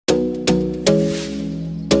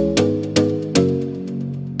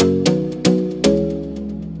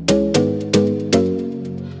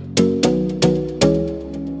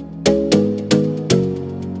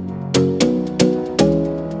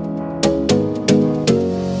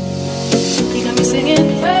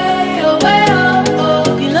singing way oh,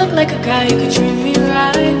 oh. You look like a guy who could treat me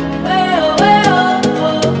right. Way oh,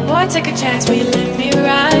 oh. Boy, take a chance, will you let me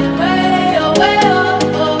ride? Way oh,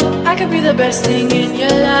 oh. I could be the best thing in your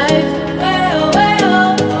life. Way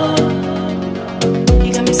oh, oh.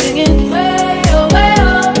 You got me singing way oh,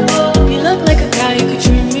 oh. You look like a guy who could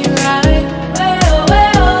treat me right.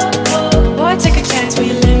 Way oh, boy, take a chance, will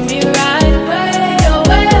you let me ride? Way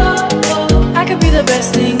oh, I could be the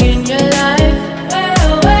best thing in your life.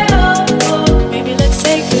 Way oh, maybe let's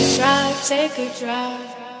take a drive, take a drive.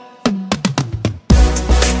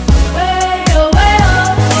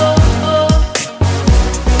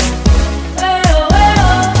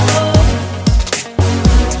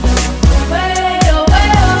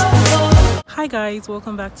 Hi guys,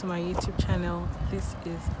 welcome back to my YouTube channel. This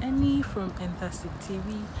is Annie from Fantastic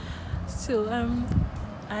TV. So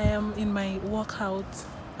I am in my workout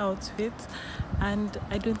outfit and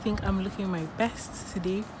I don't think I'm looking my best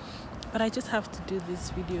today, but I just have to do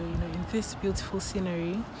this video, you know, in this beautiful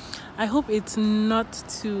scenery. I hope it's not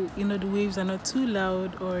too, you know, the waves are not too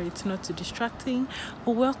loud or it's not too distracting.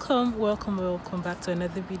 But welcome back to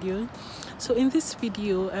another video. So in this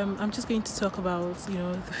video I'm just going to talk about, you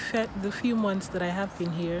know, the few months that I have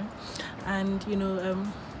been here, and you know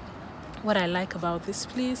what I like about this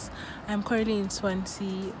place. I'm currently in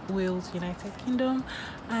Swansea, Wales, United Kingdom,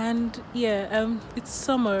 and yeah, it's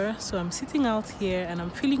summer, so I'm sitting out here and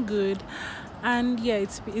I'm feeling good. And yeah,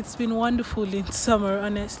 it's been wonderful in summer,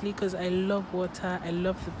 honestly, because I love water, I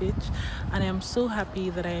love the beach, and I'm so happy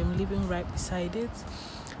that I am living right beside it.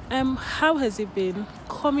 How has it been?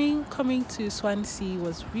 Coming to Swansea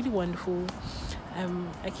was really wonderful.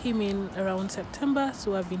 I came in around September,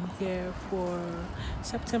 so I've been here for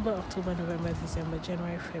September, October, November, December,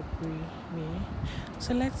 January, February, May.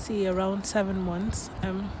 So let's see, around 7 months.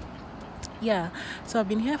 Yeah, so I've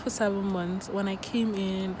been here for 7 months. When I came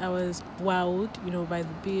in, I was wowed, you know, by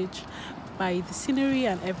the beach, by the scenery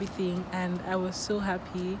and everything, and I was so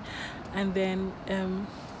happy. And then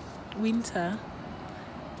winter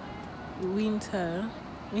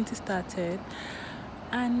started,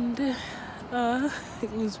 and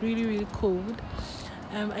it was really cold.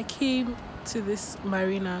 I came to this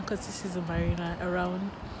marina, because this is a marina,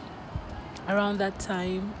 around that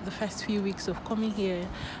time, the first few weeks of coming here,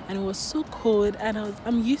 and it was so cold, and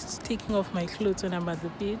I'm used to taking off my clothes when I'm at the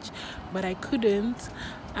beach, but I couldn't.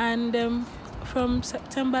 And from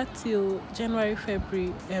September till January,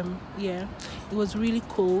 February, yeah, it was really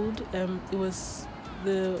cold. It was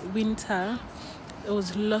the winter. There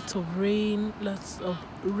was lots of rain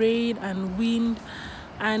and wind,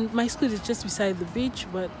 and my school is just beside the beach,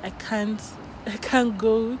 but I can't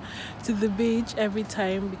go to the beach every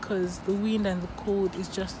time because the wind and the cold is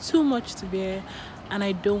just too much to bear, and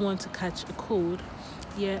I don't want to catch a cold.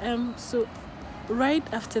 Yeah, so right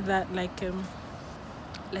after that, like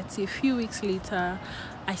let's say a few weeks later,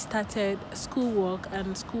 I started schoolwork,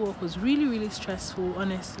 and schoolwork was really stressful,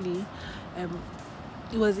 honestly.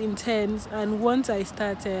 It was intense, and once I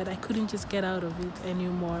started, I couldn't just get out of it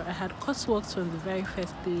anymore. I had coursework from the very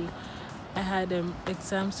first day. I had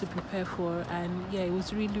exams to prepare for, and yeah, it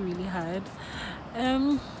was really hard.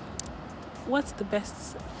 What's the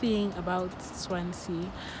best thing about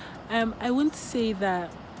Swansea? I wouldn't say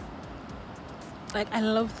that, like, I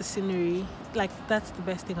love the scenery. Like, that's the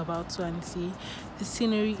best thing about Swansea. The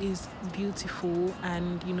scenery is beautiful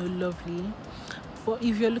and, you know, lovely. But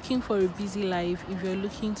if you're looking for a busy life, if you're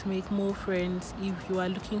looking to make more friends, if you are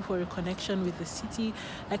looking for a connection with the city,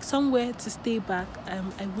 like somewhere to stay back, I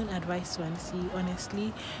wouldn't advise Swansea,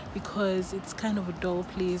 honestly, because it's kind of a dull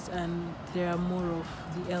place, and there are more of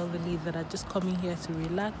the elderly that are just coming here to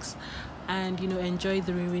relax and, you know, enjoy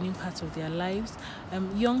the remaining parts of their lives.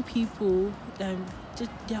 Young people,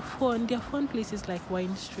 just they're fun places like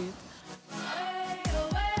Wine Street.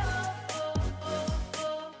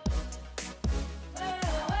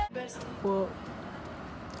 But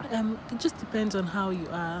it just depends on how you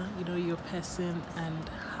are, you know, your person, and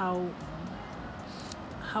how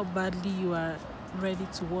badly you are ready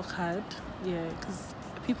to work hard. Yeah, because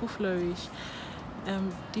people flourish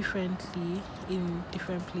differently in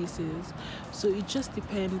different places, so it just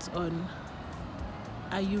depends on,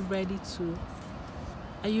 are you ready to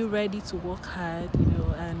work hard, you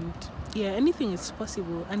know. And yeah, anything is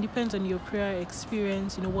possible, and depends on your prior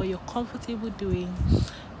experience, you know, what you're comfortable doing.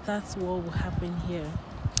 That's what will happen here.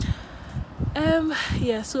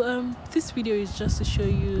 Yeah, so this video is just to show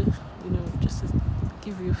you, you know, just to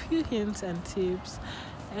give you a few hints and tips.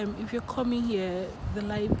 If you're coming here, the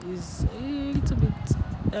life is a little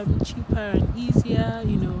bit cheaper and easier,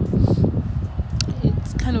 you know.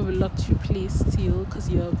 It's kind of a luxury place still, because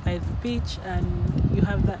you're by the beach and you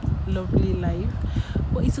have that lovely life.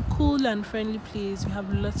 But it's a cool and friendly place. We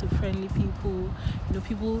have lots of friendly people. You know,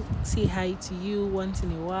 people say hi to you once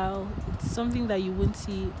in a while. It's something that you won't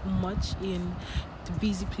see much in the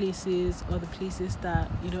busy places, or the places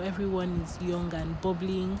that, you know, everyone is young and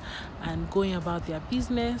bubbling and going about their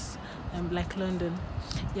business, like London.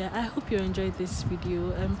 Yeah, I hope you enjoyed this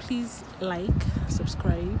video, and please like,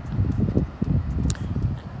 subscribe,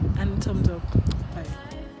 and thumbs up. Bye.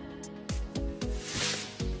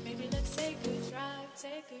 Maybe let's take a drive,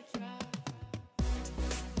 take a drive.